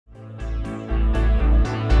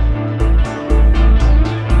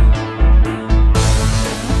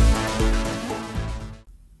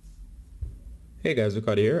Hey guys,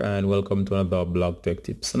 Ricardo here and welcome to another blog tech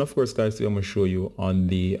tips. And of course guys, today I'm going to show you on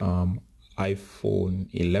the iPhone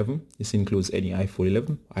 11. This includes any iPhone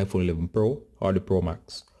 11, iPhone 11 Pro or the Pro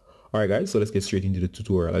Max. Alright guys, so let's get straight into the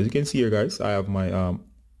tutorial. As you can see here guys, I have my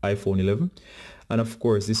iPhone 11 and of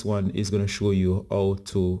course this one is going to show you how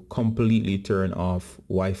to completely turn off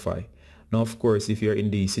Wi-Fi. Now of course if you're in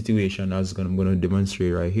the situation as I'm going to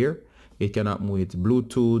demonstrate right here, it can happen with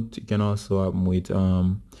Bluetooth, it can also happen with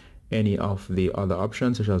any of the other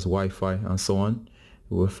options such as Wi-Fi and so on.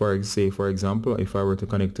 For example, if I were to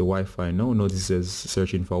connect to Wi-Fi now, notice it says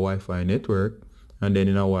searching for Wi-Fi network, and then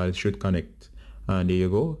in a while it should connect, and there you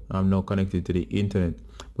go, I'm now connected to the internet.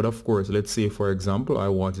 But of course, let's say for example I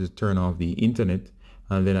wanted to turn off the internet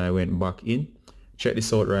and then I went back in. Check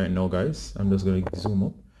this out right now guys. I'm just going to zoom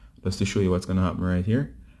up just to show you what's going to happen right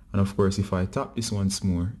here. And of course if I tap this once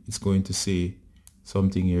more, it's going to say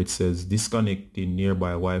something here. It says disconnecting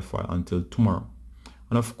nearby Wi-Fi until tomorrow.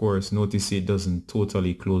 And of course notice it doesn't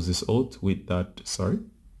totally close this out with that,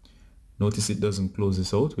 notice it doesn't close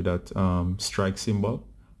this out with that strike symbol,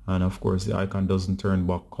 and of course the icon doesn't turn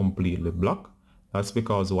back completely black. That's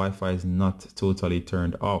because Wi-Fi is not totally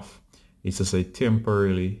turned off. It's just a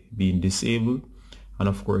temporarily being disabled, and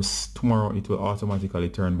of course tomorrow it will automatically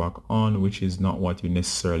turn back on, which is not what you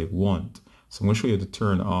necessarily want. So I'm going to show you to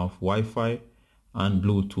turn off Wi-Fi and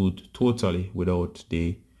Bluetooth totally without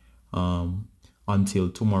the until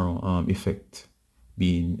tomorrow effect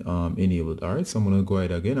being enabled. All right, so I'm going to go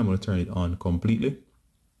ahead again. I'm going to turn it on completely.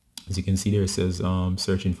 As you can see there, it says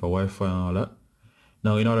searching for Wi-Fi and all that.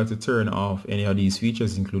 Now in order to turn off any of these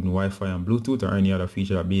features, including Wi-Fi and Bluetooth or any other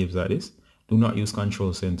feature that behaves like this, do not use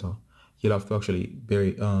Control Center. You'll have to actually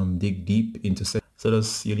dig deep into settings.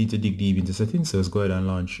 So you need to dig deep into settings. So let's go ahead and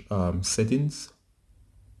launch settings.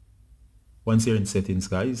 Once you're in settings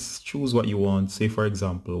guys, choose what you want. Say for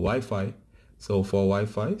example Wi-Fi. So for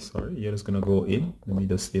Wi-Fi, you're just gonna go in. Let me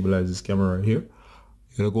just stabilize this camera right here.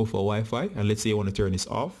 You're gonna go for Wi-Fi, and let's say you want to turn this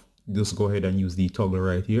off. Just go ahead and use the toggle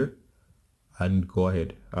right here and go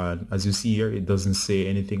ahead. And as you see here, it doesn't say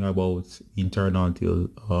anything about being turned on until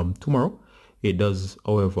tomorrow. It does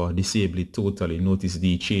however disable it totally. Notice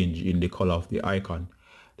the change in the color of the icon.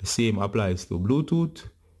 The same applies to Bluetooth.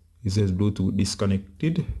 It says Bluetooth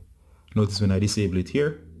disconnected. Notice when I disable it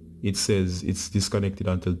here, it says it's disconnected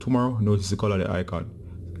until tomorrow. Notice the color of the icon.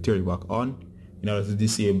 Turn it back on. In order to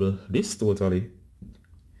disable this totally,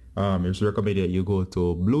 it's recommended you go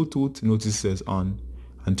to Bluetooth. Notice it says on,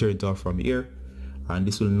 and turn it off from here. And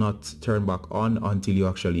this will not turn back on until you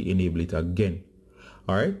actually enable it again.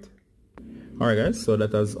 Alright guys, so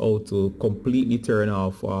that is how to completely turn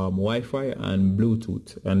off Wi-Fi and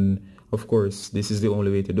Bluetooth. And of course this is the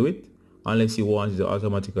only way to do it, unless you want it to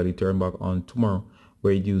automatically turn back on tomorrow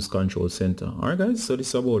where you use Control Center. Alright guys, so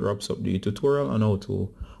this about wraps up the tutorial on how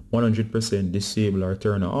to 100% disable or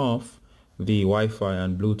turn off the Wi-Fi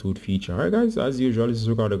and Bluetooth feature. Alright guys, as usual, this is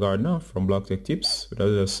Ricardo Gardner from Blog Tech Tips. With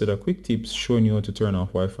a set of quick tips showing you how to turn off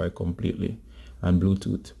Wi-Fi completely and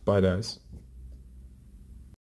Bluetooth. Bye guys.